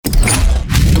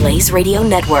Blaze Radio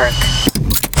Network.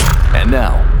 And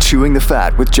now, Chewing the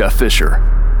Fat with Jeff Fisher.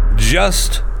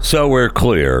 Just so we're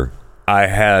clear, I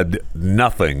had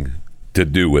nothing to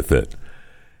do with it.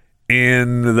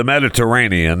 In the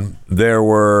Mediterranean, there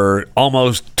were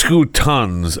almost 2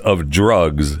 tons of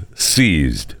drugs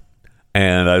seized.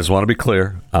 And I just want to be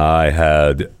clear, I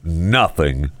had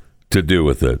nothing to do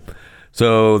with it.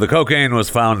 So the cocaine was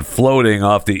found floating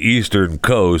off the eastern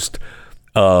coast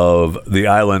of the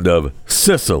island of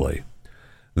Sicily.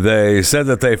 They said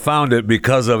that they found it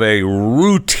because of a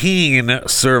routine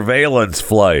surveillance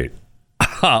flight.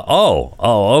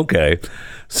 Okay.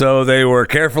 So they were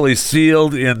carefully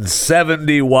sealed in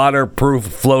 70 waterproof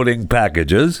floating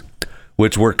packages,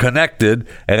 which were connected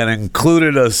and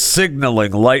included a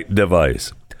signaling light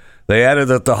device. They added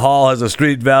that the haul has a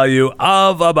street value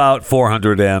of about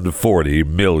 $440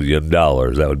 million.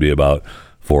 That would be about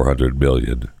 400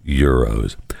 million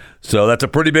euros. So that's a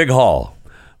pretty big haul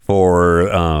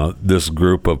for this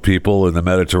group of people in the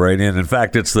Mediterranean. In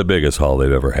fact, it's the biggest haul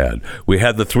they've ever had. We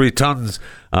had the 3 tons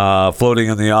floating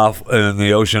in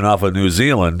the ocean off of New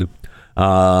Zealand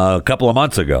a couple of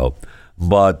months ago.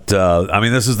 But,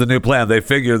 this is the new plan. They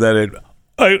figure that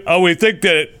we think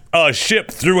that a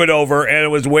ship threw it over and it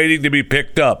was waiting to be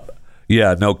picked up.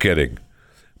 Yeah, no kidding.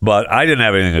 But I didn't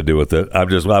have anything to do with it. I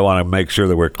want to make sure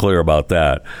that we're clear about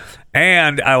that.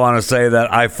 And I want to say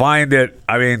that I find it,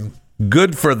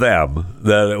 good for them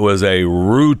that it was a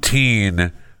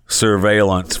routine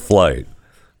surveillance flight.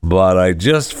 But I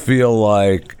just feel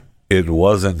like it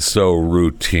wasn't so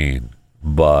routine.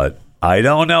 But I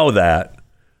don't know that.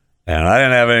 And I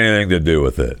didn't have anything to do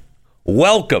with it.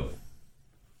 Welcome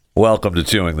to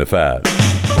Chewing the Fat.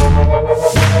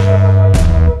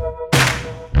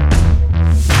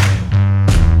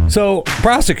 So,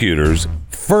 prosecutors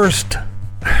first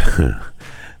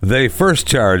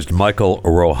charged Michael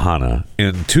Rohana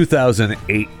in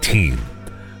 2018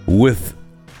 with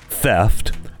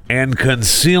theft and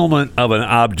concealment of an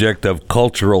object of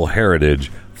cultural heritage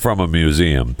from a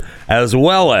museum, as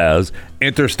well as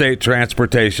interstate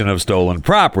transportation of stolen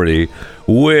property,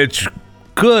 which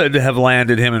could have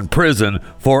landed him in prison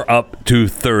for up to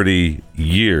 30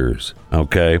 years.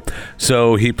 Okay,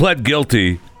 so he pled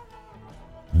guilty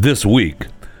this week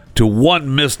to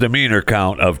 1 misdemeanor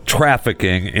count of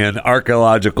trafficking in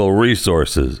archaeological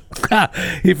resources.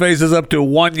 He faces up to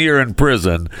 1 year in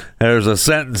prison. There's a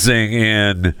sentencing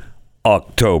in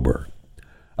October.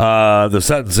 The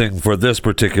sentencing for this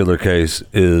particular case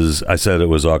is, I said it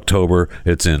was October.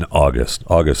 It's in August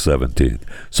 17th.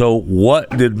 So what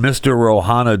did Mr.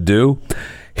 Rohana do?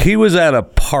 He was at a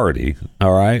party,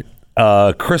 all right,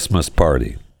 a Christmas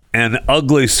party, an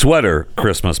ugly sweater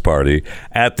Christmas party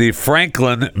at the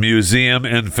Franklin Museum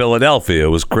in Philadelphia. It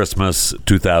was Christmas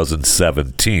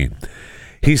 2017.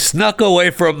 He snuck away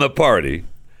from the party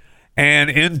and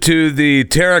into the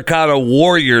Terracotta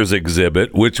Warriors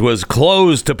exhibit, which was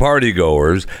closed to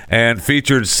partygoers and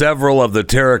featured several of the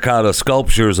terracotta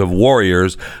sculptures of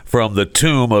warriors from the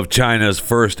tomb of China's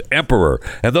first emperor.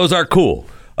 And those are cool.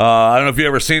 I don't know if you've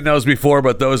ever seen those before,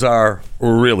 but those are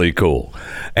really cool.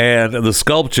 And the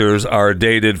sculptures are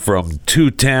dated from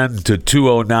 210 to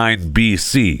 209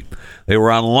 BC. They were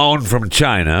on loan from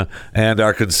China and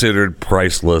are considered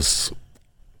priceless.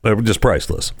 They're just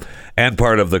priceless and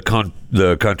part of the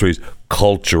country's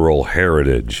cultural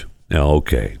heritage.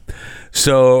 Okay.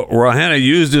 So Rohana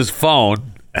used his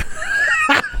phone.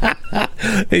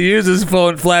 He used his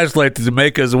phone flashlight to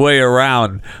make his way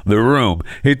around the room.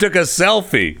 He took a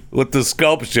selfie with the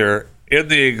sculpture in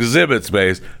the exhibit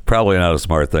space. Probably not a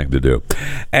smart thing to do.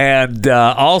 And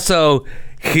also,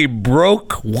 he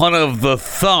broke one of the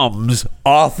thumbs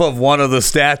off of one of the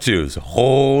statues.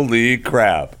 Holy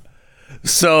crap.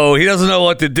 So he doesn't know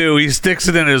what to do. He sticks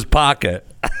it in his pocket.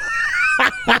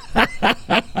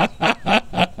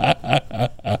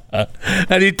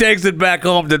 And he takes it back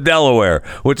home to Delaware,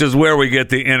 which is where we get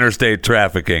the interstate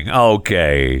trafficking.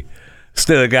 Okay.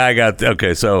 Still, the guy got...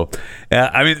 Okay, so,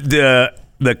 the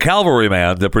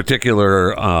cavalryman, the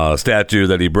particular statue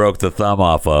that he broke the thumb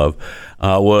off of,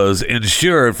 was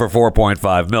insured for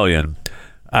 $4.5 million.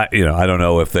 I don't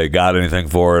know if they got anything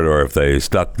for it or if they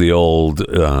stuck the old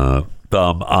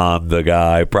thumb on the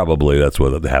guy. Probably that's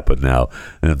what happened now.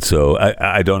 And so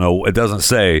I don't know. It doesn't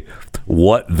say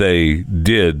what they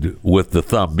did with the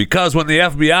thumb, because when the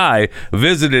FBI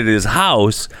visited his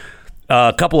house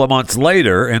a couple of months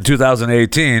later in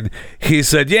 2018, he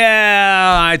said,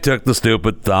 yeah, I took the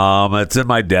stupid thumb. It's in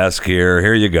my desk here.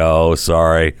 Here you go.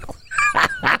 Sorry.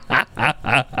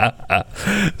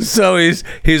 So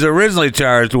he's originally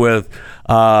charged with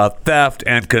theft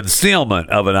and concealment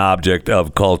of an object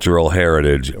of cultural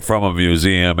heritage from a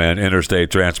museum and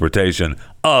interstate transportation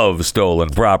of stolen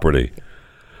property.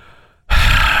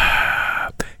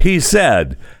 He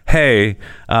said, hey,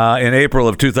 in April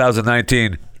of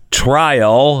 2019,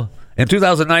 trial. In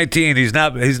 2019, he's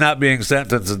not being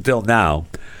sentenced until now.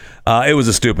 It was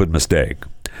a stupid mistake.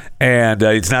 And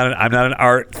I'm not an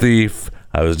art thief.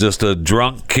 I was just a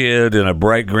drunk kid in a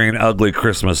bright green, ugly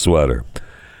Christmas sweater.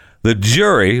 The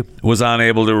jury was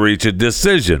unable to reach a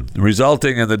decision,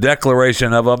 resulting in the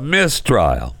declaration of a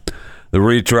mistrial.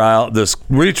 This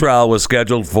retrial was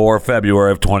scheduled for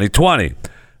February of 2020.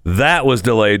 That was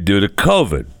delayed due to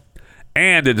COVID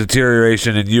and a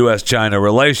deterioration in U.S.-China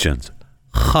relations.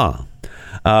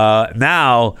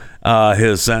 Now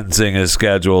his sentencing is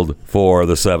scheduled for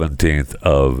the 17th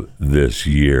of this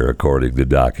year, according to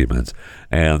documents.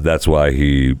 And that's why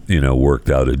he,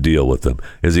 worked out a deal with them.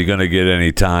 Is he going to get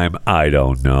any time? I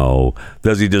don't know.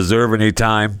 Does he deserve any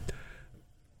time?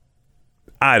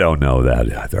 I don't know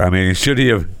that either. I mean, should he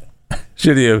have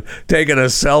taken a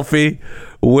selfie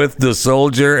with the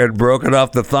soldier and broken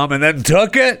off the thumb and then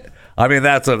took it? I mean,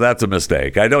 that's a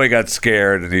mistake. I know he got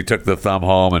scared and he took the thumb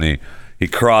home and he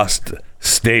crossed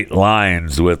state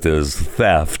lines with his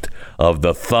theft of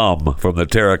the thumb from the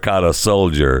terracotta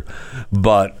soldier.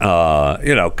 But,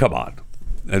 come on.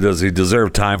 Does he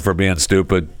deserve time for being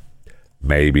stupid?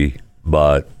 Maybe.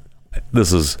 But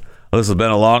this has been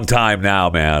a long time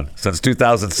now, man. Since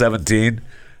 2017,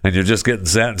 and you're just getting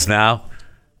sentenced now?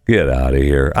 Get out of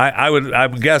here.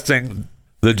 I'm guessing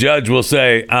the judge will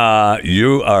say,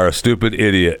 you are a stupid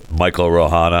idiot, Michael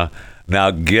Rohana.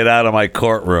 Now get out of my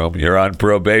courtroom. You're on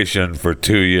probation for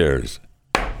 2 years.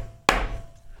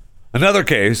 Another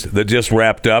case that just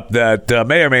wrapped up that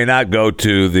may or may not go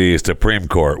to the Supreme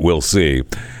Court. We'll see.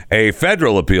 A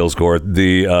federal appeals court,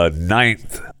 the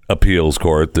Ninth Appeals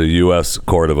Court, the U.S.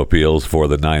 Court of Appeals for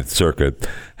the Ninth Circuit,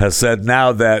 has said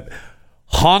now that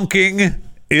honking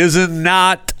is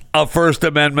not a First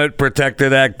Amendment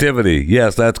protected activity.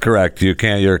 Yes, that's correct.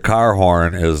 Your car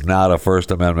horn is not a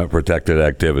First Amendment protected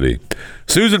activity.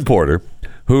 Susan Porter,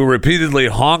 who repeatedly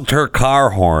honked her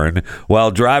car horn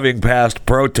while driving past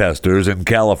protesters in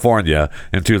California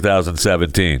in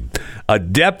 2017. A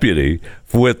deputy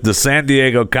with the San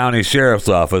Diego County Sheriff's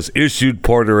Office issued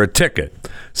Porter a ticket,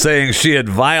 saying she had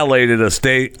violated a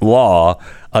state law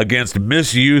against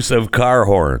misuse of car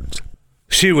horns.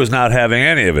 She was not having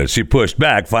any of it. She pushed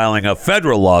back, filing a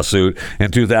federal lawsuit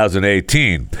in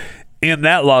 2018. In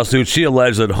that lawsuit, she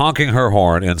alleged that honking her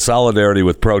horn in solidarity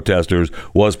with protesters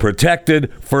was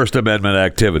protected First Amendment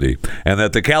activity, and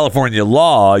that the California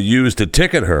law used to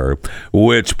ticket her,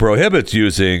 which prohibits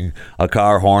using a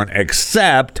car horn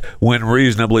except when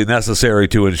reasonably necessary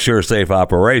to ensure safe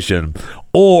operation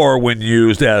or when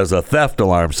used as a theft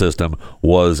alarm system,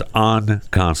 was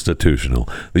unconstitutional.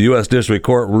 The U.S. District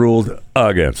Court ruled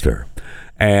against her,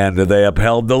 and they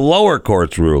upheld the lower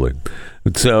court's ruling.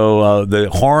 So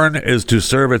the horn is to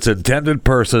serve its intended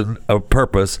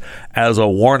purpose as a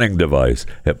warning device.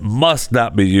 It must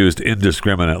not be used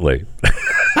indiscriminately.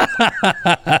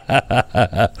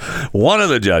 One of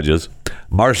the judges,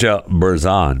 Marcia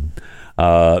Berzon,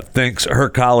 thinks her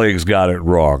colleagues got it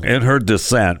wrong. In her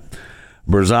dissent,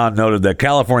 Berzon noted that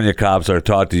California cops are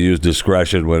taught to use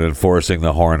discretion when enforcing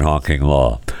the horn honking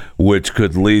law, which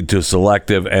could lead to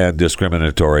selective and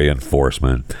discriminatory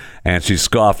enforcement. And she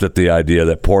scoffed at the idea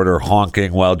that Porter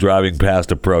honking while driving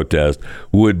past a protest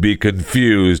would be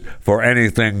confused for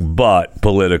anything but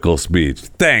political speech.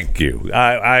 Thank you.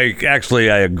 I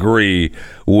agree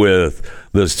with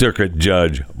the circuit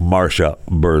judge, Marcia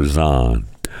Berzon.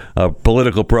 A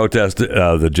political protest,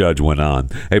 the judge went on,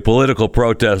 a political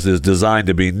protest is designed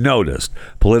to be noticed.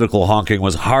 Political honking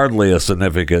was hardly a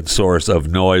significant source of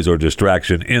noise or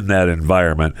distraction in that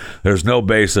environment. There's no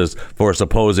basis for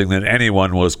supposing that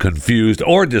anyone was confused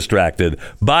or distracted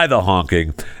by the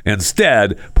honking.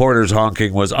 Instead, Porter's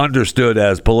honking was understood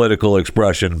as political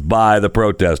expression by the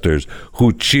protesters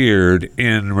who cheered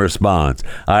in response.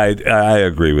 I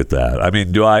agree with that. I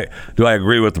mean, do I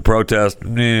agree with the protest?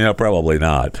 Yeah, probably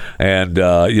not. And,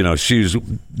 she's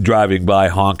driving by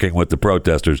honking with the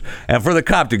protesters. And for the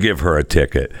cop to give her a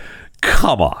ticket,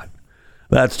 come on.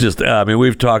 That's just,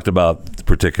 we've talked about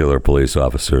particular police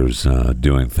officers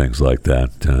doing things like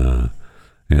that.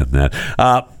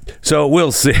 So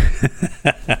we'll see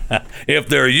if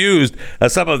they're used.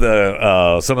 Some of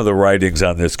the writings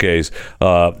on this case,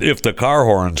 if the car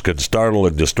horns can startle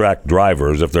and distract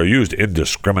drivers, if they're used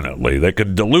indiscriminately, they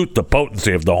can dilute the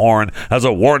potency of the horn as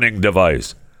a warning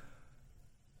device.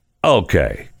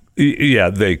 Okay, Yeah,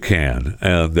 they can,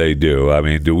 and they do. I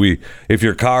mean, if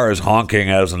your car is honking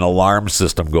as an alarm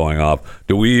system going off,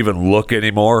 do we even look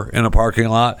anymore in a parking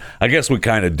lot? I guess we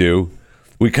kind of do.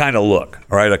 We kind of look,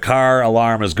 right? A car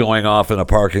alarm is going off in a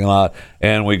parking lot,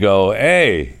 and we go,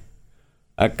 hey,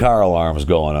 that car alarm is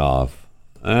going off.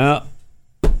 And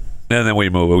then we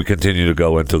move. We continue to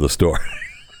go into the store.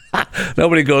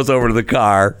 Nobody goes over to the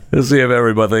car to see if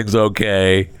everything's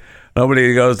okay.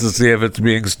 Nobody goes to see if it's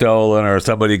being stolen or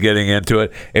somebody getting into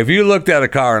it. If you looked at a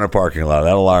car in a parking lot,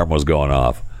 that alarm was going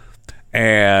off,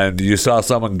 and you saw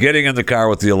someone getting in the car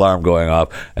with the alarm going off,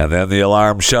 and then the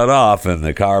alarm shut off and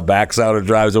the car backs out or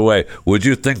drives away, would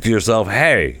you think to yourself,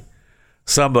 hey,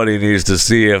 somebody needs to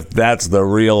see if that's the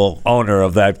real owner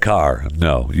of that car?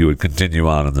 No, you would continue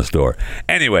on in the store.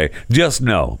 Anyway, just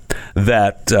know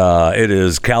that it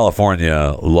is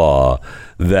California law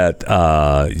that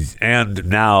and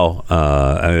now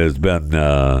it's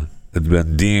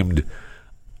been deemed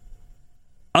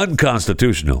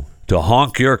unconstitutional to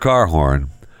honk your car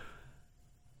horn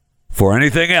for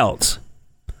anything else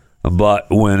but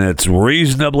when it's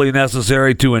reasonably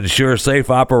necessary to ensure safe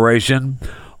operation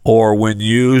or when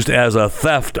used as a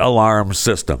theft alarm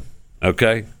system.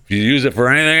 Okay? If you use it for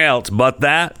anything else but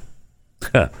that,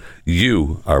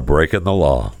 you are breaking the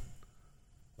law.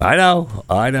 I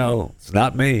know. It's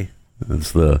not me.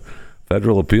 It's the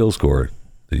Federal Appeals Court,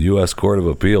 the U.S. Court of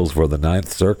Appeals for the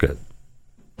Ninth Circuit.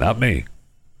 Not me.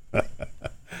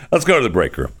 Let's go to the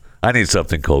break room. I need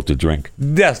something cold to drink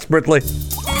desperately.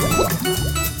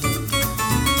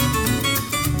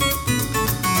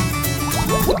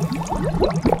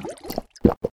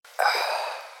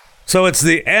 So it's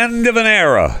the end of an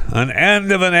era.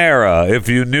 If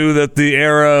you knew that the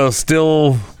era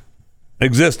still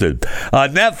existed.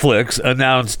 Netflix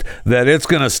announced that it's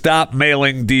going to stop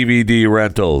mailing DVD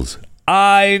rentals.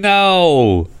 I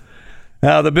know.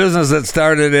 Now, the business that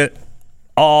started it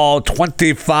all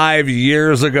 25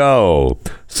 years ago.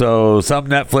 So some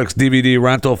Netflix DVD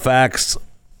rental facts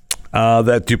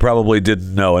that you probably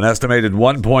didn't know. An estimated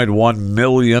 1.1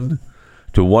 million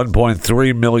to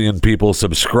 1.3 million people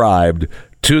subscribed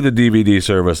to the DVD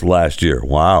service last year.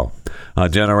 Wow.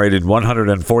 Generated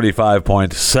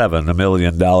 $145.7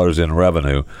 million in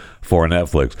revenue for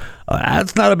Netflix.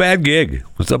 That's not a bad gig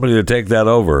for somebody to take that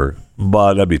over,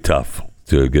 but that'd be tough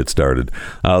to get started.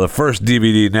 The first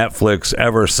DVD Netflix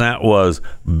ever sent was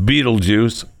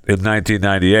Beetlejuice in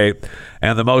 1998,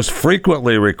 and the most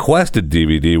frequently requested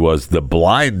DVD was The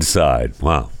Blind Side.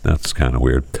 Wow, that's kind of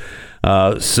weird.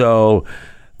 So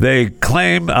they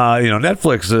claim,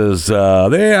 Netflix is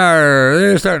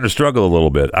they're starting to struggle a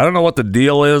little bit. I don't know what the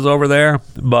deal is over there,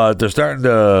 but they're starting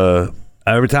to.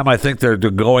 Every time I think they're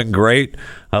going great,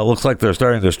 it looks like they're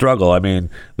starting to struggle. I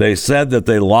mean, they said that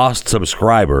they lost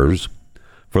subscribers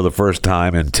for the first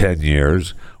time in 10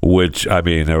 years, which, I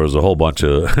mean, there was a whole bunch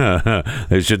of...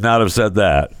 they should not have said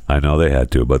that. I know they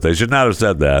had to, but they should not have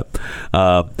said that.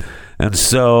 And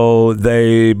so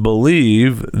they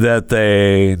believe that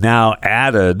they now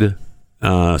added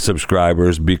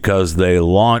subscribers because they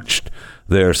launched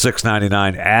their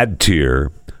 $6.99 ad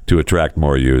tier to attract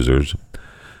more users.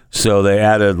 So they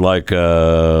added like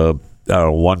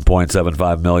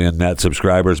 1.75 million net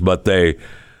subscribers, but they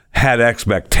had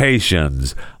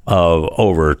expectations of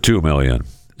over 2 million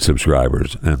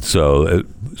subscribers. And so it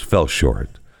fell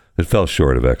short. It fell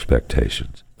short of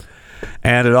expectations.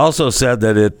 And it also said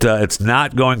that it's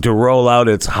not going to roll out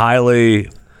its highly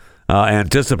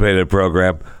anticipated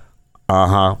program.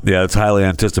 Yeah, it's highly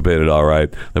anticipated, all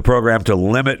right. The program to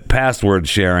limit password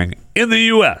sharing in the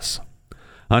U.S.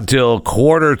 until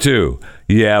Q2.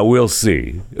 Yeah, we'll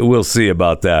see. We'll see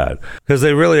about that. Because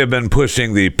they really have been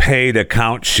pushing the paid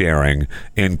account sharing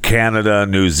in Canada,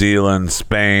 New Zealand,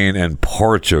 Spain, and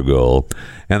Portugal.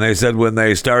 And they said when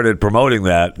they started promoting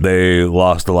that, they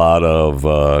lost a lot of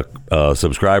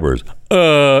subscribers.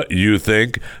 You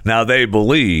think? Now, they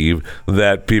believe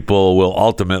that people will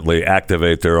ultimately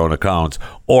activate their own accounts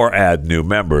or add new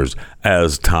members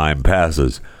as time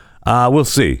passes. We'll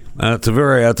see. That's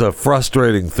a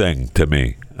frustrating thing to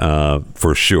me,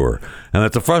 for sure. And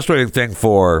it's a frustrating thing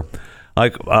for,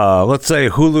 let's say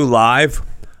Hulu Live.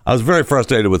 I was very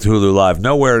frustrated with Hulu Live.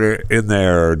 Nowhere in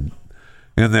their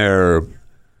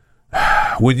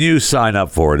when you sign up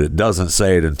for it, it doesn't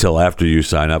say it until after you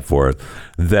sign up for it,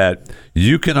 that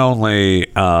you can only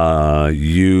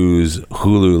use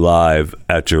Hulu Live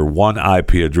at your one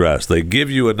IP address. They give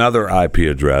you another IP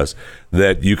address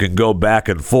that you can go back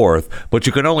and forth, but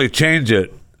you can only change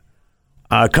it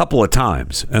a couple of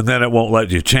times, and then it won't let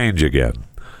you change again.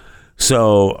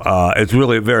 So it's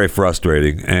really very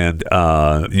frustrating, and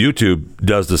YouTube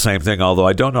does the same thing. Although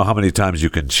I don't know how many times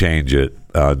you can change it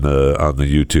on the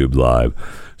YouTube Live,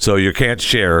 so you can't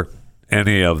share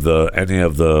any of the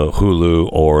Hulu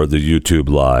or the YouTube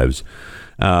Lives.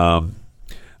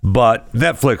 But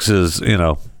Netflix is,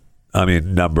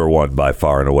 number one by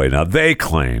far and away. Now they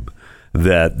claim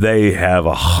that they have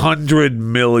 100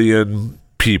 million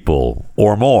people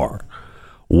or more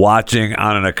watching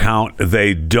on an account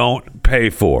they don't pay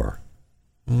for.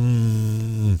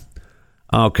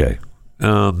 Okay.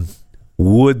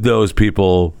 Would those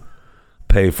people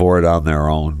pay for it on their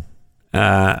own?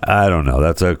 I don't know.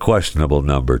 That's a questionable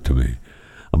number to me.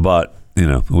 But,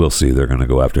 we'll see. They're going to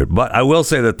go after it. But I will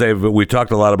say that we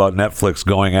talked a lot about Netflix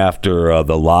going after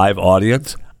the live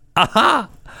audience. Aha!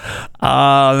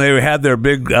 They had their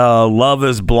big Love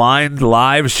is Blind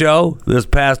live show this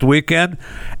past weekend,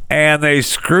 and they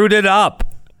screwed it up.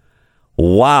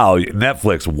 Wow,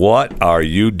 Netflix, what are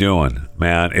you doing,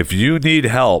 man? If you need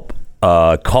help,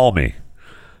 call me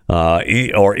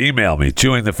or email me,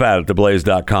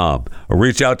 chewingthefat@theblaze.com, or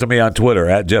reach out to me on Twitter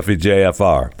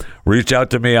 @JeffyJFR. Reach out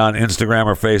to me on Instagram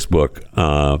or Facebook,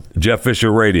 Jeff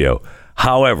Fisher Radio.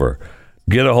 However,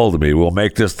 get a hold of me. We'll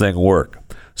make this thing work.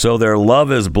 So their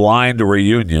Love is Blind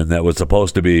reunion that was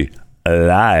supposed to be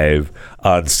live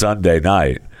on Sunday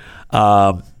night,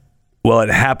 it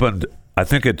happened, I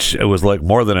think it was like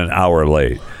more than an hour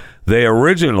late. They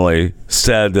originally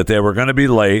said that they were going to be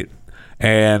late,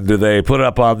 and they put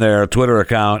up on their Twitter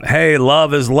account, hey,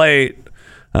 Love is late.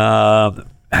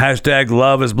 Hashtag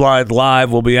Love is Blind Live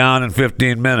will be on in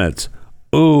 15 minutes.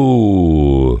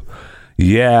 Ooh,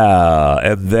 yeah.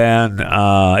 And then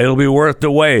it'll be worth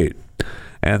the wait.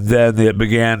 And then it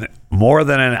began more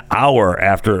than an hour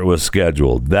after it was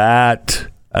scheduled. That's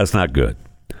not good.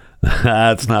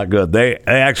 That's not good. They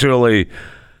actually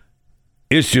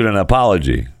issued an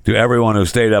apology to everyone who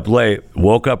stayed up late,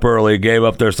 woke up early, gave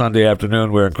up their Sunday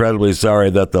afternoon. We're incredibly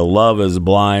sorry that the Love is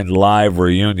Blind live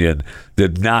reunion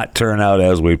did not turn out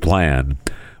as we planned.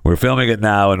 We're filming it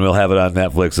now, and we'll have it on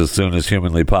Netflix as soon as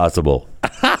humanly possible.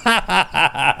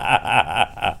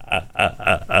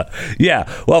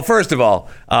 Yeah, well, first of all,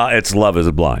 it's Love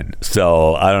is Blind,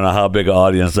 so I don't know how big an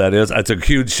audience that is. It's a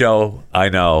huge show, I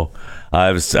know.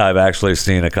 I've actually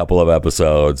seen a couple of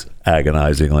episodes,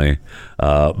 agonizingly,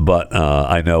 but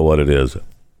I know what it is.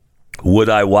 Would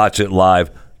I watch it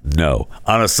live? No.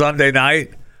 On a Sunday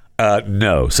night?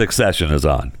 No. Succession is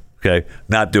on. Okay,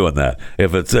 not doing that.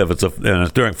 If it's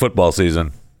during football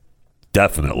season,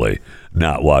 definitely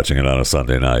not watching it on a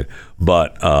Sunday night.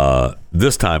 But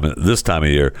this time of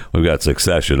year, we've got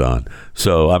Succession on,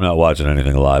 so I'm not watching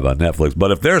anything live on Netflix.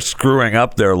 But if they're screwing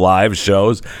up their live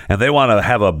shows and they want to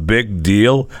have a big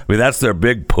deal, I mean, that's their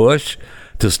big push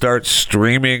to start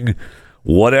streaming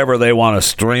whatever they want to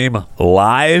stream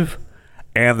live,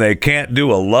 and they can't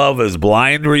do a Love is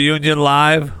Blind reunion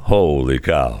live. Holy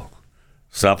cow!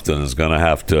 Somebody's going to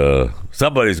have to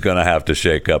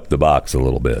shake up the box a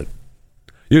little bit.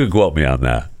 You can quote me on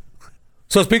that.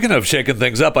 So speaking of shaking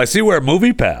things up, I see where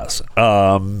MoviePass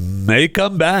may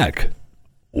come back.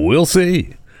 We'll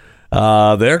see.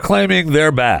 They're claiming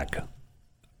they're back.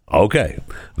 Okay.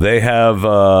 They have,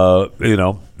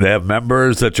 they have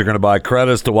members that you're going to buy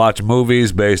credits to watch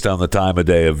movies based on the time of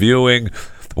day of viewing.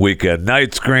 Weekend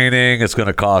night screening. It's going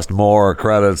to cost more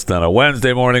credits than a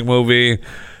Wednesday morning movie.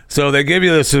 So they give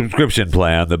you the subscription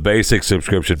plan. The basic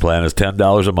subscription plan is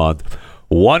 $10 a month,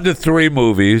 1 to 3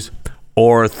 movies,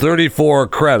 or 34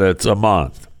 credits a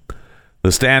month.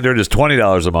 The standard is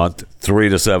 $20 a month, 3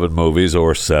 to 7 movies,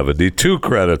 or 72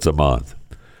 credits a month.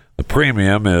 The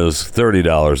premium is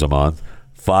 $30 a month,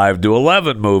 5 to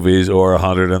 11 movies, or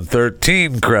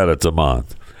 113 credits a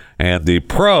month. And the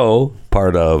pro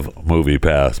part of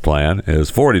MoviePass plan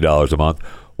is $40 a month,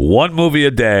 1 movie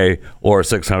a day, or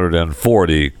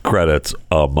 640 credits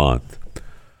a month.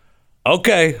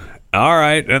 Okay, all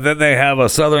right. And then they have a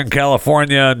Southern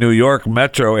California, New York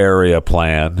metro area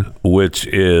plan, which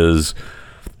is,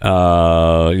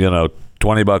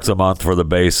 $20 a month for the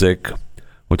basic,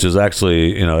 which is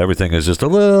actually, everything is just a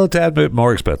little tad bit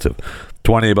more expensive.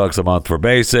 $20 a month for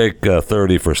basic,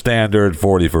 $30 for standard,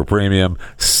 $40 for premium,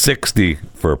 $60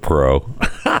 for pro.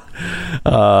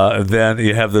 Then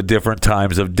you have the different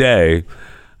times of day.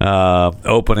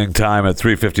 Opening time at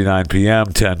 3:59 p.m.,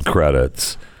 10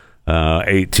 credits.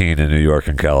 18 in New York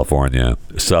and California,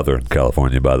 Southern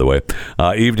California, by the way.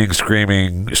 Evening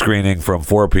screening from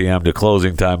 4 p.m. to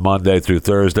closing time Monday through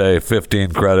Thursday,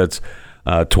 15 credits.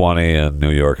 20 in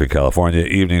New York and California.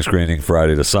 Evening screening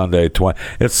Friday to Sunday, 20.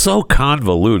 It's so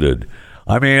convoluted.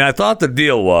 I mean, I thought the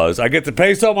deal was I get to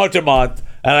pay so much a month,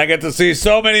 and I get to see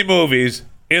so many movies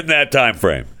in that time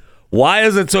frame. Why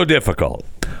is it so difficult?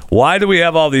 Why do we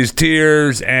have all these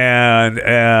tiers? And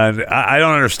I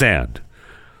don't understand.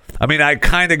 I mean, I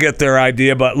kind of get their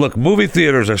idea, but look, movie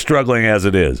theaters are struggling as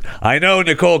it is. I know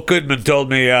Nicole Kidman told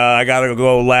me I got to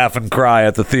go laugh and cry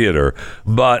at the theater,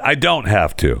 but I don't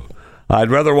have to. I'd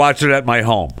rather watch it at my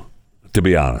home, to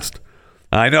be honest.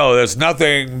 I know there's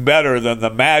nothing better than the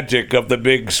magic of the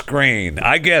big screen.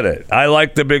 I get it. I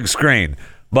like the big screen,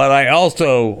 but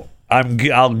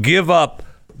I'll give up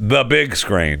the big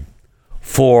screen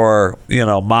for,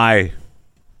 my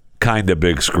kind of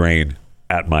big screen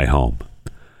at my home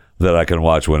that I can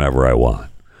watch whenever I want.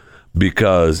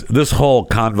 Because this whole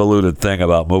convoluted thing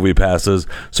about movie passes,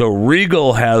 so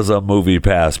Regal has a movie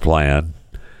pass plan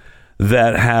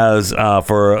that has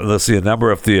for, a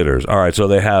number of theaters. All right, so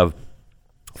they have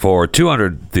for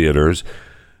 200 theaters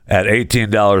at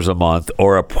 $18 a month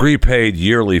or a prepaid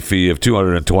yearly fee of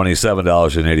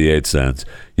 $227.88.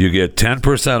 You get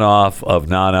 10% off of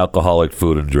non-alcoholic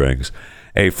food and drinks,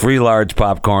 a free large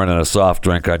popcorn and a soft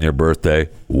drink on your birthday.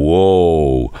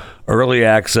 Whoa. Early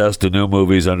access to new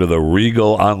movies under the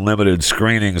Regal Unlimited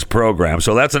Screenings program.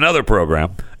 So that's another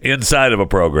program inside of a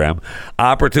program.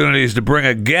 Opportunities to bring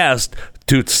a guest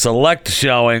to select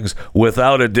showings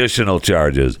without additional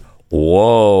charges.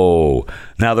 Whoa.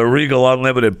 Now, the Regal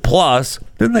Unlimited Plus,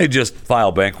 didn't they just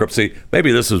file bankruptcy?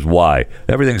 Maybe this is why.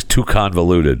 Everything's too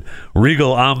convoluted.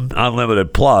 Regal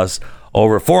Unlimited Plus,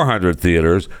 over 400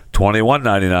 theaters,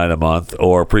 $21.99 a month,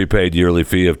 or prepaid yearly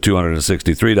fee of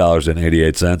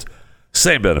 $263.88.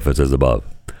 Same benefits as above.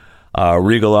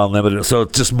 Regal Unlimited, so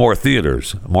it's just more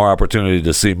theaters, more opportunity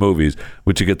to see movies,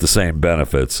 but you get the same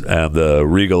benefits. And the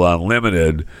Regal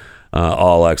Unlimited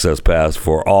all access pass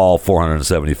for all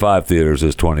 475 theaters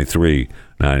is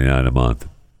 $23.99 a month.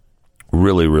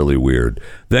 Really, really weird.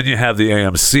 Then you have the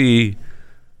AMC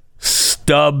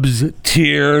Stubs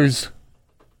tiers.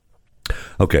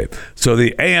 Okay, so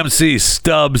the AMC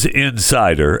Stubs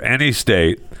Insider, any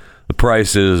state, the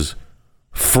price is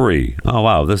free. Oh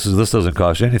wow, this doesn't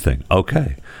cost you anything.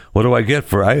 Okay, what do I get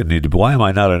for? Why am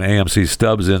I not an AMC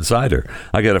Stubs Insider?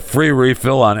 I get a free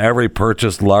refill on every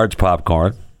purchased large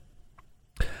popcorn.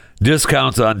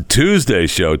 Discounts on Tuesday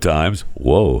showtimes.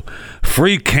 Whoa.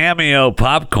 Free Cameo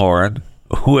popcorn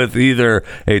with either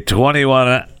a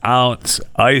 21-ounce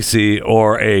icy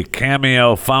or a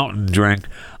Cameo fountain drink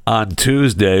on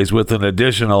Tuesdays with an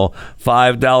additional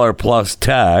 $5 plus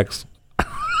tax.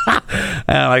 And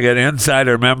I get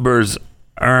insider members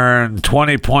earn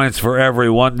 20 points for every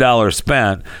 $1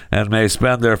 spent and may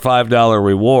spend their $5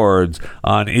 rewards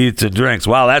on eats and drinks.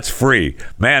 Wow, that's free.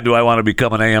 Man, do I want to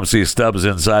become an AMC Stubs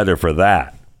Insider for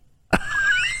that.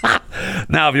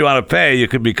 Now, if you want to pay, you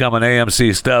can become an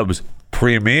AMC Stubs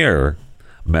Premier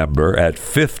member at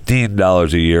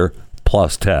 $15 a year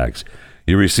plus tax.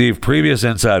 You receive previous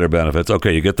insider benefits.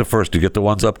 Okay, you get the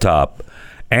ones up top.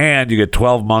 And you get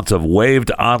 12 months of waived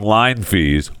online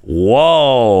fees.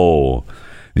 Whoa.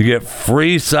 You get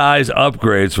free size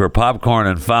upgrades for popcorn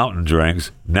and fountain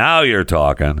drinks. Now you're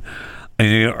talking. And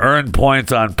you earn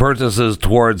points on purchases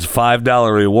towards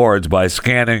 $5 rewards by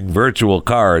scanning virtual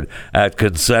card at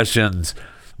concessions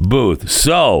booth.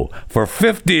 So, for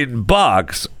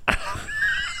 $15,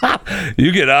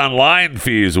 you get online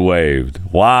fees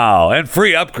waived. Wow. And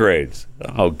free upgrades.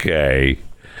 Okay.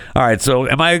 All right, so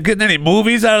am I getting any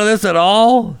movies out of this at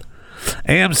all?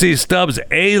 AMC Stubs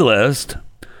A-List,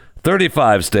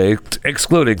 35 states,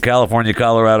 excluding California,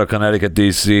 Colorado, Connecticut,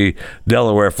 D.C.,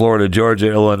 Delaware, Florida,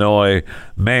 Georgia, Illinois,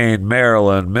 Maine,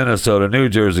 Maryland, Minnesota, New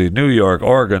Jersey, New York,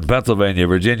 Oregon, Pennsylvania,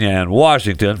 Virginia, and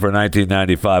Washington for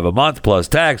 $19.95 a month plus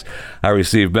tax. I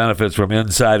receive benefits from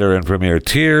Insider and Premier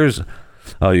tiers.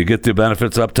 Oh, you get the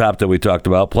benefits up top that we talked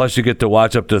about. Plus, you get to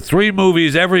watch up to 3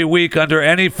 movies every week under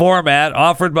any format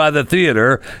offered by the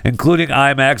theater, including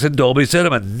IMAX and Dolby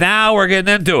Cinema. Now we're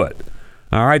getting into it.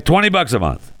 All right, $20 a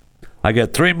month. I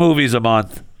get 3 movies a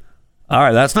month. All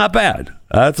right, that's not bad.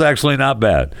 That's actually not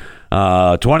bad.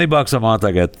 $20 a month.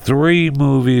 I get 3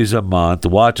 movies a month.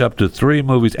 Watch up to 3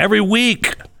 movies every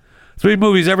week. 3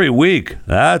 movies every week.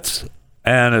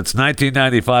 And it's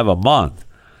 $19.95 a month.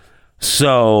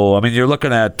 So, I mean, you're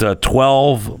looking at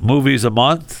 12 movies a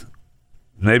month,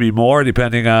 maybe more,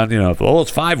 depending on,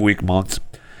 it's 5-week months.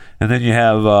 And then you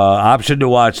have option to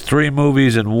watch 3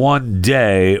 movies in one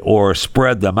day or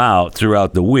spread them out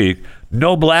throughout the week.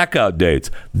 No blackout dates.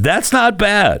 That's not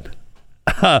bad.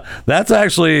 That's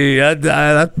actually,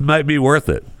 that might be worth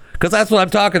it. Because that's what I'm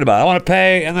talking about. I want to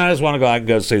pay, and then I just want to I can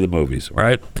go see the movies,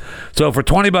 right? So for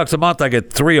 $20 a month, I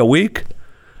get 3 a week.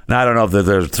 Now, I don't know if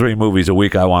there's 3 movies a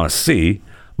week I want to see,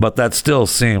 but that still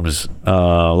seems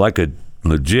like a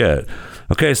legit.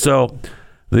 Okay, so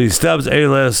the Stubbs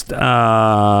A-list,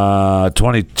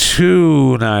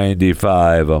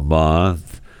 $22.95 a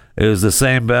month is the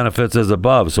same benefits as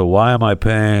above. So why am I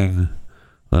paying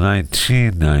the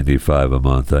 $19.95 a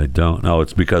month? I don't know.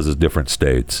 It's because it's different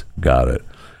states. Got it.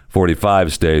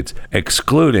 45 states,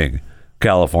 excluding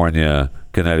California,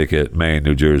 Connecticut, Maine,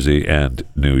 New Jersey, and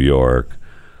New York.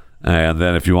 And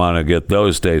then if you want to get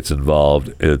those states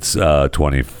involved, it's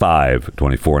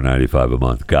 $24.95 a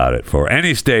month. Got it. For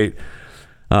any state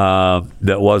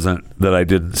that I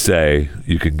didn't say,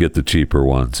 you can get the cheaper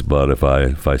ones. But if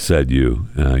I said you're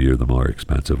the more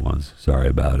expensive ones. Sorry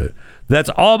about it. That's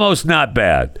almost not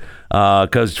bad,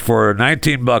 because for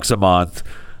 $19 a month,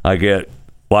 I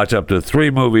watch up to 3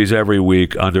 movies every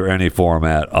week under any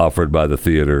format offered by the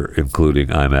theater, including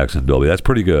IMAX and Dolby. That's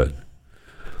pretty good.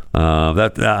 I'm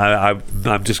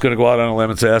just going to go out on a limb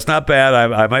and say that's not bad.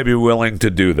 I might be willing to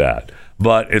do that,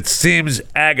 but it seems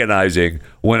agonizing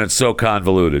when it's so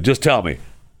convoluted. Just tell me,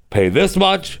 pay this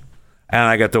much, and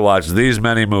I get to watch these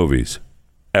many movies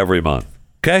every month.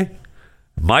 Okay,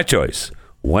 my choice.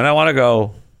 When I want to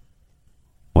go,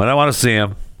 when I want to see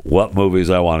them, what movies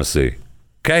I want to see.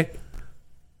 Okay.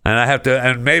 And I have to,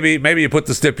 and maybe you put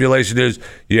the stipulation is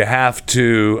you have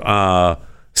to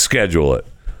schedule it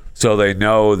so they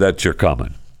know that you're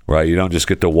coming, right? You don't just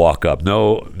get to walk up.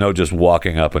 No, just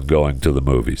walking up and going to the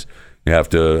movies. You have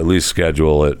to at least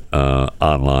schedule it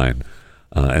online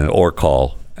or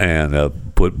call and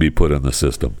be put in the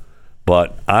system.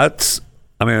 But it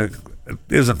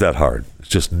isn't that hard. It's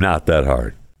just not that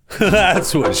hard.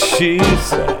 That's what she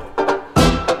said.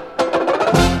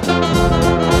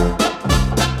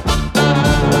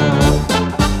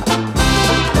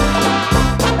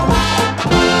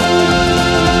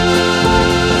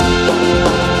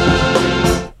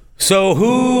 So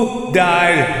who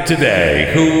died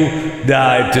today?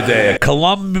 A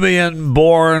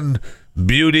Colombian-born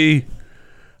beauty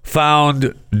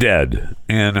found dead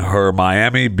in her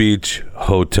Miami Beach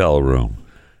hotel room.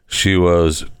 She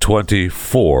was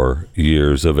 24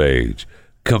 years of age.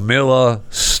 Camilla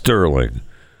Sterling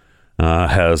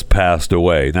has passed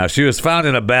away. Now, she was found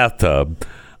in a bathtub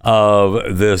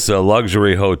of this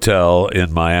luxury hotel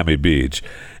in Miami Beach.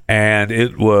 And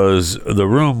the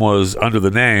room was under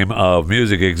the name of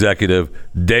music executive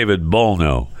David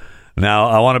Bolno. Now,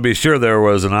 I want to be sure there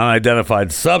was an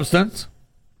unidentified substance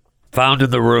found in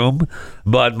the room,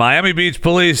 but Miami Beach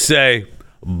police say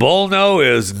Bolno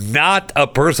is not a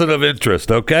person of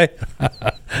interest, okay?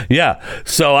 Yeah,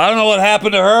 so I don't know what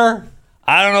happened to her.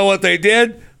 I don't know what they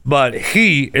did, but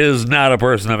he is not a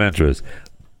person of interest.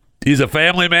 He's a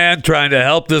family man trying to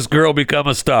help this girl become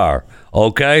a star,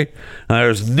 okay? Now,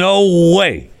 there's no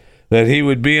way that he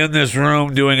would be in this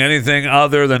room doing anything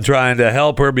other than trying to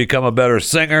help her become a better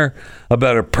singer, a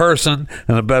better person,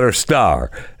 and a better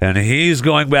star. And he's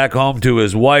going back home to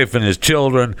his wife and his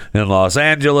children in Los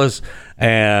Angeles.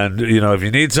 And, if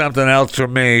you need something else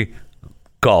from me,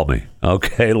 call me,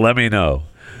 okay? Let me know.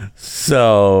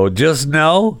 So just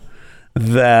know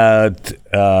that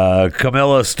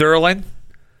Camilla Sterling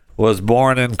was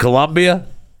born in Colombia,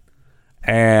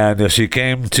 and she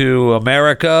came to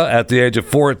America at the age of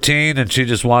 14, and she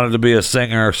just wanted to be a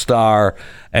singer star,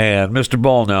 and Mr.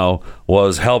 Bolno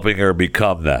was helping her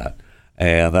become that.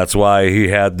 And that's why he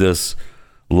had this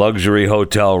luxury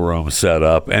hotel room set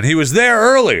up, and he was there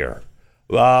earlier,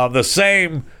 the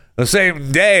same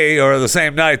day or the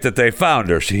same night that they found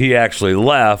her. He actually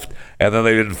left, and then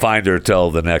they didn't find her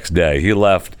till the next day. He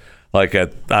left like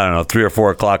at, 3 or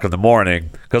 4 o'clock in the morning,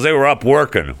 because they were up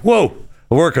working.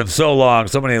 Working so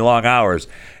many long hours.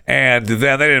 And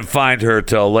then they didn't find her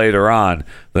till later on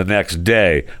the next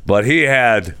day. But he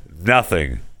had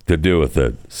nothing to do with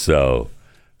it. So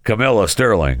Camilla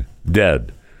Sterling,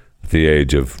 dead at the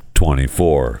age of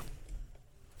 24.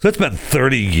 So it's been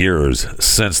 30 years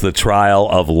since the trial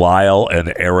of Lyle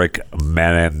and Eric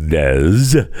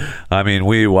Menendez. I mean,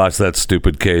 we watched that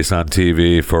stupid case on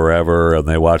TV forever, and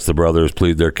they watched the brothers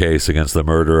plead their case against the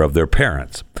murder of their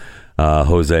parents,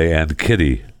 Jose and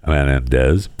Kitty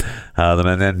Menendez. The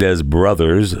Menendez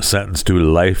brothers sentenced to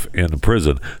life in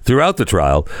prison. Throughout the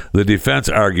trial, the defense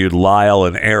argued Lyle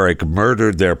and Eric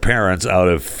murdered their parents out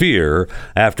of fear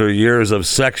after years of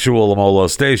sexual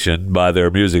molestation by their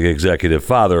music executive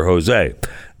father, Jose.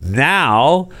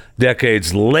 Now,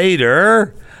 decades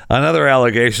later, another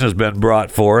allegation has been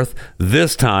brought forth,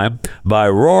 this time by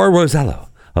Roy Rosello,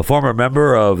 a former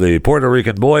member of the Puerto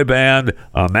Rican boy band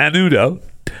Menudo.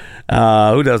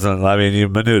 Who doesn't? I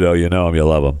mean, Menudo, you know him, you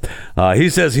love him. He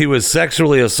says he was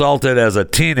sexually assaulted as a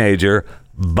teenager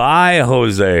by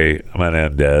Jose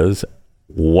Menendez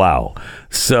Wow.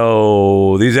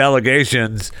 So these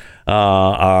allegations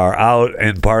are out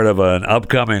in part of an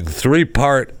upcoming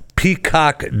 3-part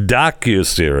Peacock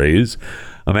docuseries,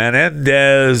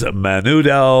 Menendez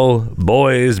Menudo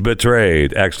Boys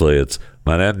Betrayed. Actually, it's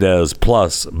Menendez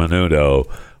plus Menudo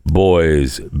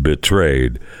Boys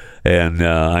Betrayed. And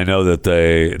I know that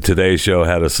Today Show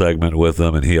had a segment with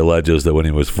him, and he alleges that when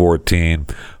he was 14,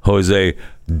 Jose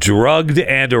drugged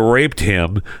and raped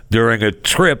him during a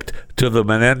trip to the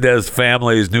Menendez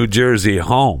family's New Jersey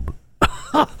home.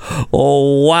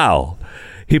 Oh, wow.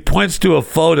 He points to a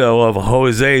photo of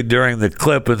Jose during the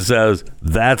clip and says,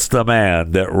 "That's the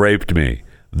man that raped me.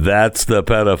 That's the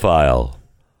pedophile."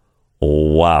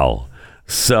 Wow.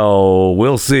 So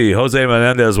we'll see. Jose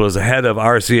Menendez was head of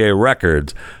RCA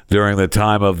Records during the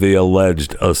time of the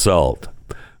alleged assault.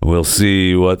 We'll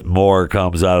see what more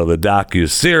comes out of the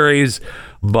docuseries,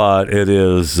 but it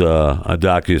is a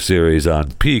docuseries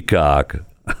on Peacock.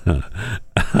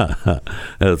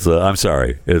 It's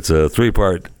a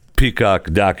 3-part Peacock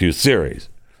docuseries.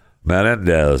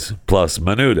 Menendez plus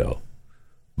Menudo.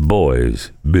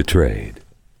 Boys Betrayed.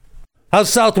 How's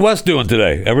Southwest doing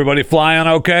today? Everybody flying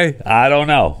okay? I don't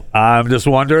know. I'm just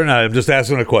wondering. I'm just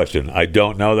asking a question. I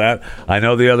don't know that. I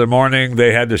know the other morning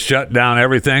they had to shut down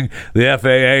everything. The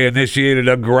FAA initiated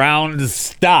a ground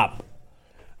stop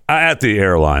at the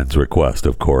airline's request,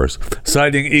 of course,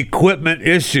 citing equipment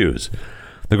issues.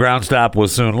 The ground stop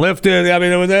was soon lifted. I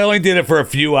mean, they only did it for a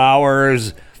few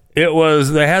hours.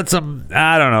 They had some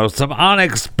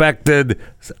unexpected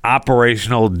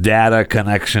operational data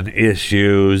connection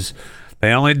issues.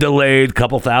 They only delayed a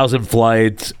couple thousand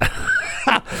flights.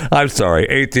 I'm sorry,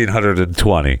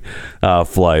 1,820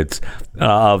 flights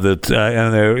of the,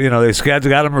 and they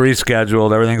got them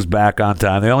rescheduled. Everything's back on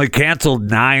time. They only canceled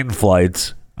 9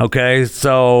 flights. Okay,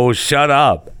 so shut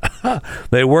up.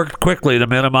 They worked quickly to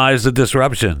minimize the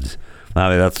disruptions. I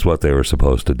mean, that's what they were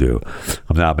supposed to do.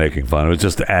 I'm not making fun. It was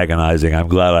just agonizing. I'm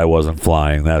glad I wasn't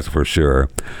flying, that's for sure.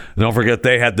 Don't forget,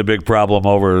 they had the big problem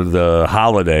over the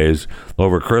holidays,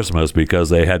 over Christmas, because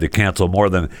they had to cancel more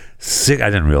than 6. I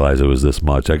didn't realize it was this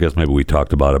much. I guess maybe we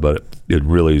talked about it, but it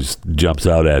really jumps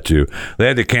out at you. They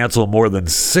had to cancel more than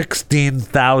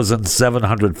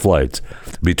 16,700 flights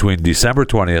between December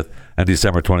 20th and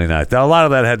December 29th. Now, a lot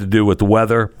of that had to do with the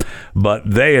weather, but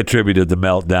they attributed the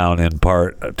meltdown in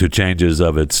part to changes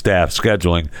of its staff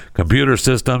scheduling computer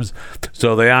systems.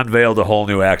 So they unveiled a whole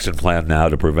new action plan now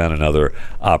to prevent another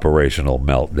operational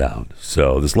meltdown.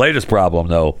 So this latest problem,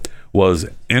 though, was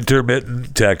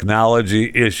intermittent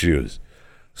technology issues.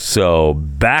 So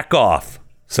back off,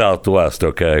 Southwest,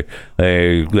 okay?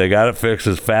 They got it fixed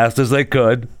as fast as they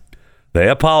could. They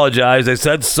apologized. They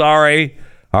said sorry.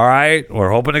 All right,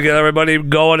 we're hoping to get everybody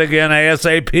going again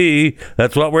ASAP.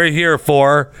 That's what we're here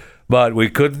for. But we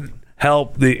couldn't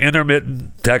help the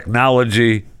intermittent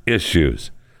technology issues.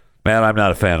 Man, I'm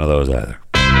not a fan of those either.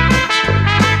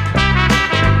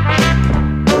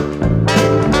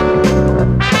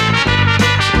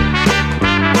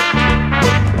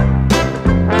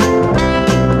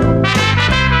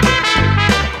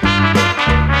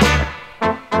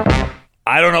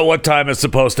 I don't know what time it's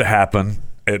supposed to happen.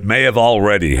 It may have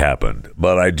already happened,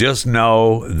 but I just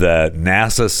know that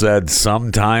NASA said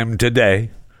sometime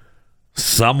today,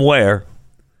 somewhere,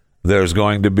 there's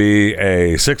going to be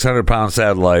a 600-pound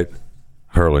satellite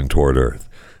hurling toward Earth.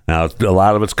 Now, a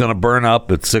lot of it's going to burn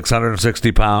up. It's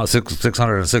 660 pounds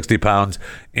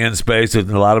in space, and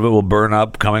a lot of it will burn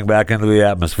up coming back into the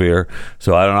atmosphere.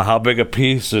 So I don't know how big a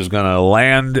piece is going to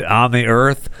land on the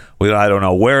Earth. I don't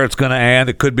know where it's going to end.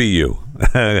 It could be you.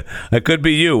 It could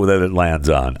be you that it lands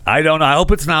on. I don't know. I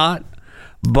hope it's not,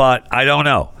 but I don't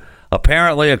know.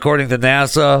 Apparently, according to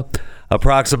NASA,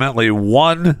 approximately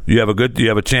you have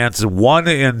a chance, 1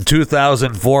 in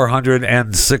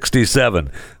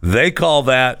 2,467. They call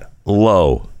that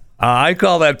low. I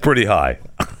call that pretty high.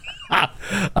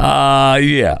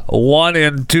 1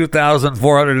 in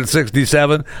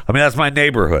 2,467. I mean, that's my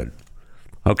neighborhood.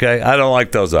 Okay, I don't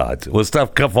like those odds with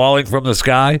stuff falling from the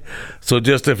sky. So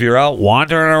just if you're out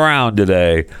wandering around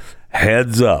today,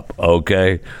 heads up,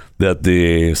 okay, that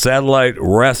the satellite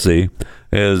RESI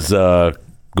is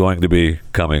going to be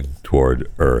coming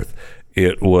toward Earth.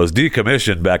 It was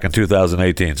decommissioned back in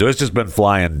 2018, so it's just been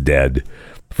flying dead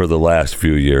for the last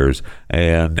few years.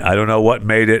 And I don't know what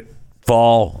made it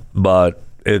fall, but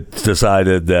it's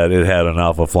decided that it had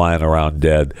enough of flying around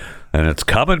dead, and it's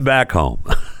coming back home.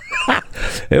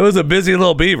 It was a busy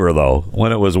little beaver, though,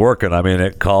 when it was working. I mean,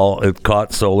 it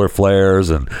caught solar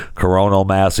flares and coronal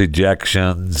mass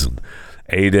ejections, and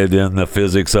aided in the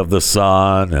physics of the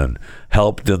sun, and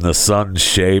helped in the sun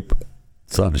shape.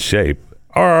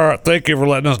 Thank you for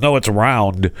letting us know it's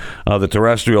round. The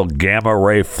terrestrial gamma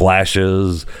ray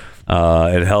flashes.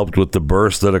 It helped with the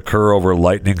bursts that occur over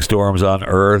lightning storms on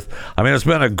Earth. I mean, it's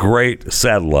been a great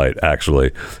satellite,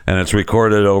 actually, and it's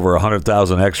recorded over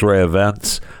 100,000 X-ray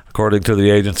events, according to the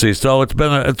agency. So it's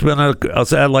been a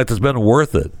satellite that's been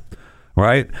worth it,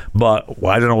 right? But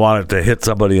I didn't want it to hit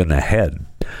somebody in the head.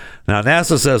 Now,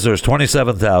 NASA says there's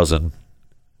 27,000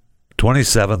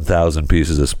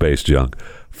 pieces of space junk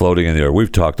floating in the air.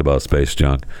 We've talked about space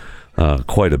junk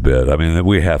quite a bit. I mean,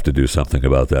 we have to do something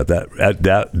about that.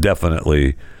 That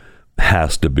definitely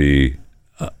has to be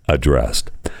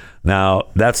addressed. Now,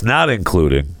 that's not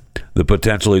including the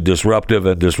potentially disruptive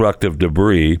and destructive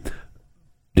debris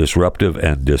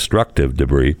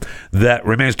that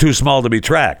remains too small to be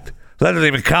tracked. So that doesn't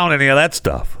even count any of that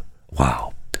stuff.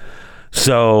 Wow.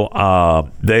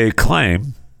 So they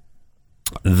claim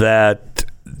that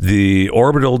the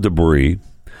orbital debris,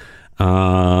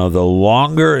 the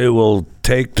longer it will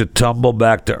take to tumble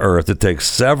back to Earth, it takes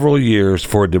several years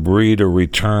for debris to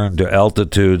return to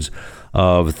altitudes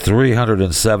of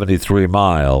 373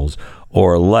 miles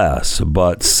or less,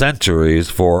 but centuries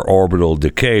for orbital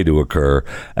decay to occur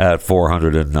at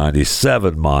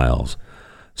 497 miles.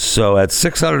 So at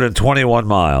 621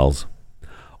 miles,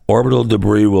 orbital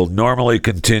debris will normally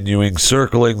continue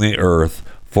circling the Earth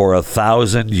for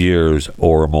 1,000 years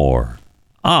or more.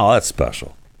 Oh, that's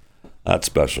special. That's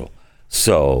special.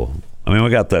 So, I mean, we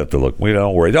got that to look. We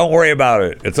don't worry. Don't worry about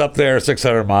it. It's up there,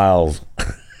 600 miles.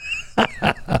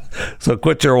 So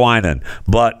quit your whining.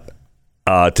 But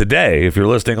today, if you're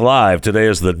listening live, today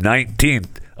is the 19th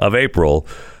of April,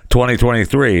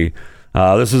 2023.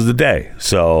 This is the day.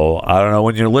 So I don't know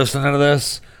when you're listening to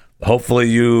this. Hopefully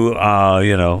you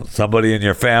somebody in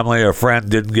your family or friend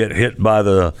didn't get hit by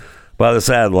the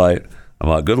satellite.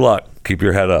 Good luck. Keep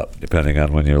your head up, depending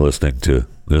on when you're listening to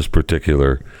this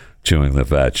particular Chewing the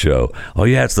Fat show. Oh,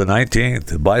 yeah, it's the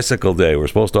 19th, Bicycle Day. We're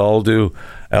supposed to all do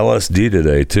LSD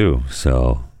today, too.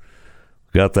 So,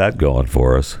 got that going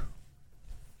for us.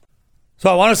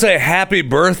 So, I want to say happy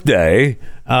birthday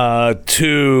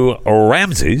to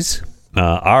Ramses,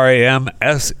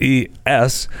 Ramses.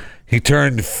 He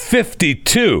turned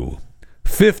 52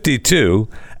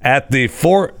 at the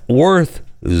Fort Worth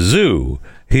Zoo.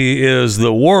 He is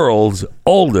the world's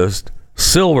oldest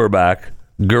silverback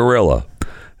gorilla.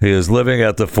 He is living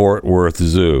at the Fort Worth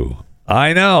Zoo.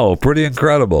 I know, pretty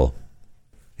incredible.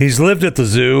 He's lived at the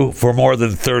zoo for more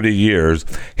than 30 years.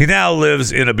 He now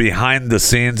lives in a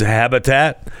behind-the-scenes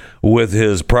habitat with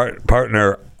his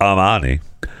partner, Amani.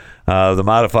 The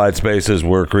modified spaces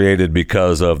were created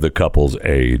because of the couple's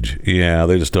age. Yeah,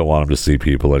 they just don't want him to see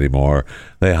people anymore.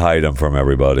 They hide him from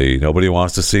everybody. Nobody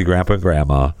wants to see Grandpa and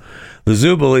Grandma. The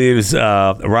zoo believes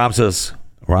Ramses?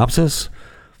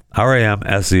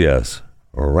 R-A-M-S-E-S.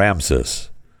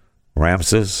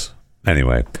 Ramses?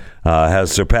 Anyway,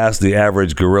 has surpassed the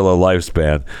average gorilla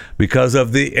lifespan because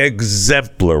of the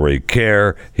exemplary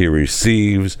care he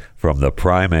receives from the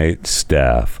primate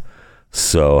staff.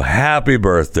 So happy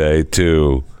birthday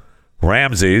to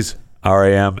Ramses,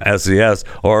 R-A-M-S-E-S,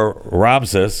 or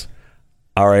Ramses,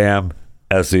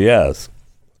 R-A-M-S-E-S.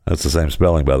 That's the same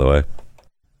spelling, by the way.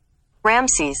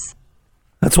 Ramses.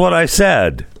 That's what I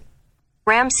said.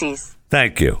 Ramses.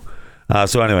 Thank you.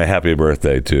 So anyway, happy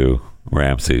birthday to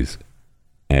Ramses.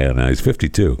 And he's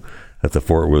 52 at the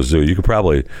Fort Worth Zoo. You could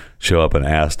probably show up and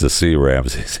ask to see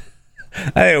Ramses.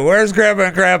 Hey, where's Grandpa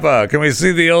and Grandpa? Can we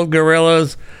see the old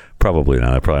gorillas? Probably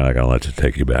not. I'm probably not going to let you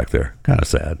take you back there. Kind of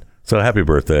sad. So happy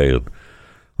birthday.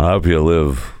 I hope you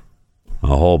live a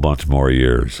whole bunch more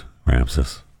years,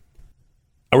 Ramses.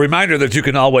 A reminder that you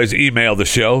can always email the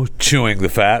show,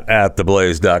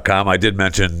 chewingthefat@theblaze.com. I did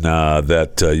mention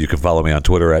that you can follow me on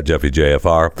Twitter at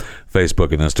JeffyJFR.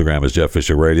 Facebook and Instagram is Jeff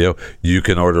Fisher Radio. You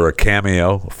can order a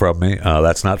cameo from me.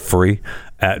 That's not free,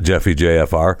 at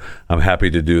JeffyJFR. I'm happy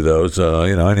to do those.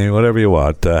 Whatever you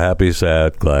want. Happy,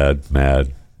 sad, glad,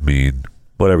 mad, mean,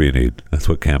 whatever you need. That's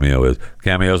what Cameo is.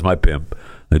 Cameo is my pimp.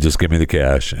 They just give me the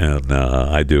cash, and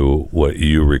I do what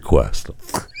you request.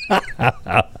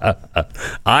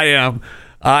 I am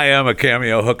a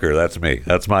Cameo hooker. That's me.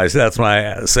 That's my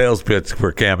sales pitch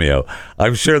for Cameo.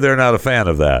 I'm sure they're not a fan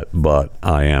of that, but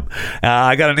I am.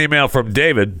 I got an email from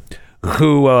David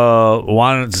who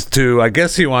wants to. I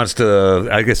guess he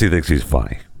thinks he's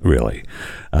funny, really.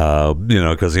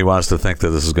 Because he wants to think that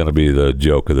this is going to be the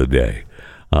joke of the day.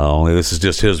 Only this is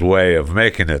just his way of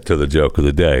making it to the joke of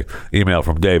the day. Email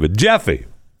from David. Jeffy,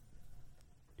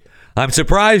 I'm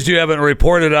surprised you haven't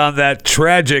reported on that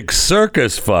tragic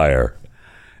circus fire.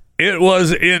 It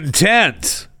was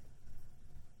intense.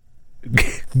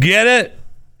 Get it?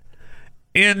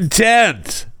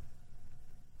 intense.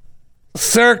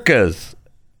 Circus.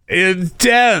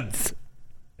 Intense.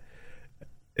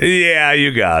 Yeah,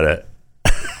 you got it.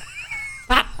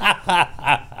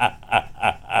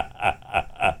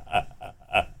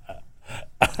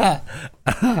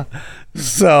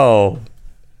 So,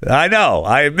 I know,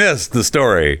 I missed the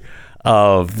story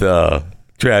of the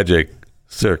tragic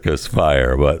circus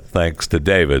fire, but thanks to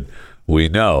David, we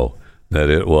know that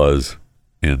it was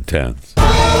intense.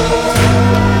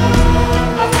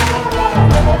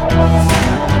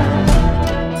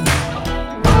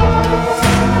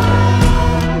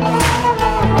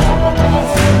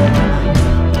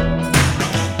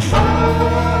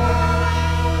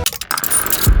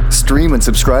 Stream and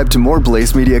subscribe to more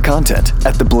Blaze Media content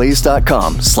at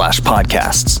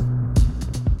theblaze.com/podcasts.